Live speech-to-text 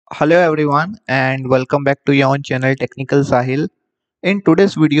Hello everyone and welcome back to your own channel Technical Sahil. In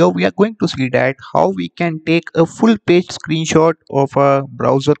today's video we are going to see that how we can take a full page screenshot of a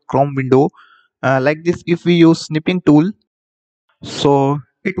browser Chrome window like this if we use snipping tool. So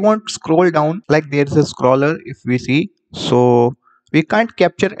it won't scroll down like there's a scroller if we see. So we can't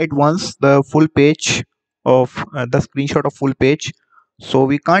capture at once the full page of the screenshot of full page. So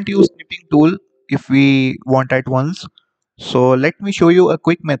we can't use snipping tool if we want at once. So let me show you a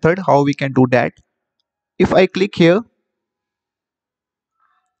quick method how we can do that. If I click here,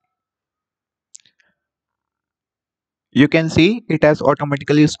 you can see it has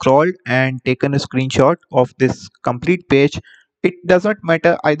automatically scrolled and taken a screenshot of this complete page. It doesn't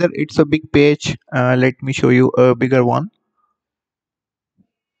matter either it's a big page. Let me show you a bigger one.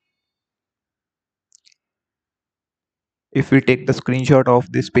 If we take the screenshot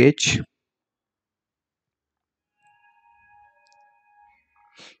of this page,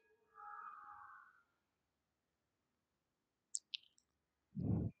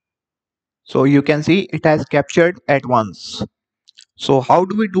 so you can see it has captured at once. So how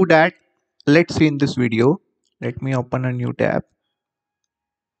do we do that? Let's see in this video. Let me open a new tab.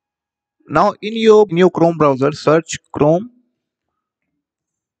 Now in your new Chrome browser, search Chrome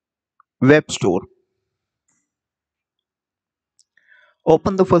Web Store.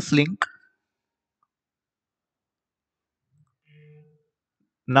 Open the first link.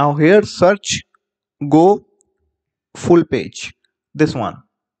 Now here search Go full page, this one,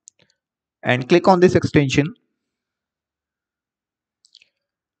 and click on this extension.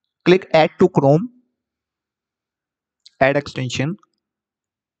 Click add to Chrome, add extension.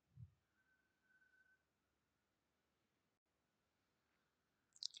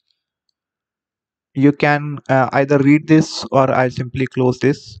 You can either read this or I'll simply close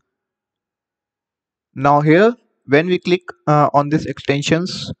this. Now here when we click on this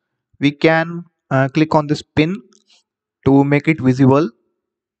extensions, we can click on this pin to make it visible.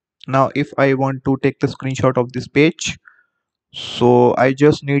 Now if I want to take the screenshot of this page, so I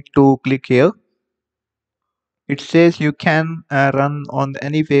just need to click here. It says you can run on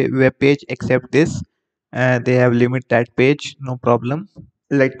any web page except this. They have limit that page, no problem.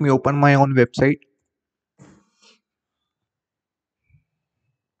 Let me open my own website.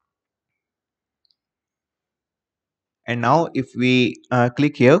 And now if we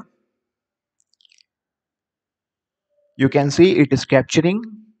click here, you can see it is capturing.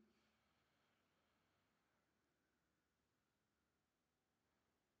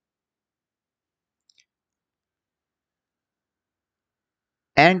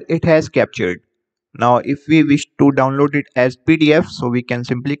 And it has captured. Now if we wish to download it as PDF, so we can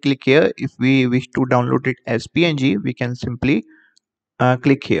simply click here. If we wish to download it as PNG, we can simply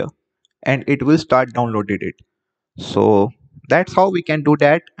click here and it will start downloading it. So that's how we can do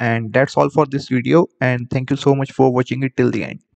that, and that's all for this video, and thank you so much for watching it till the end.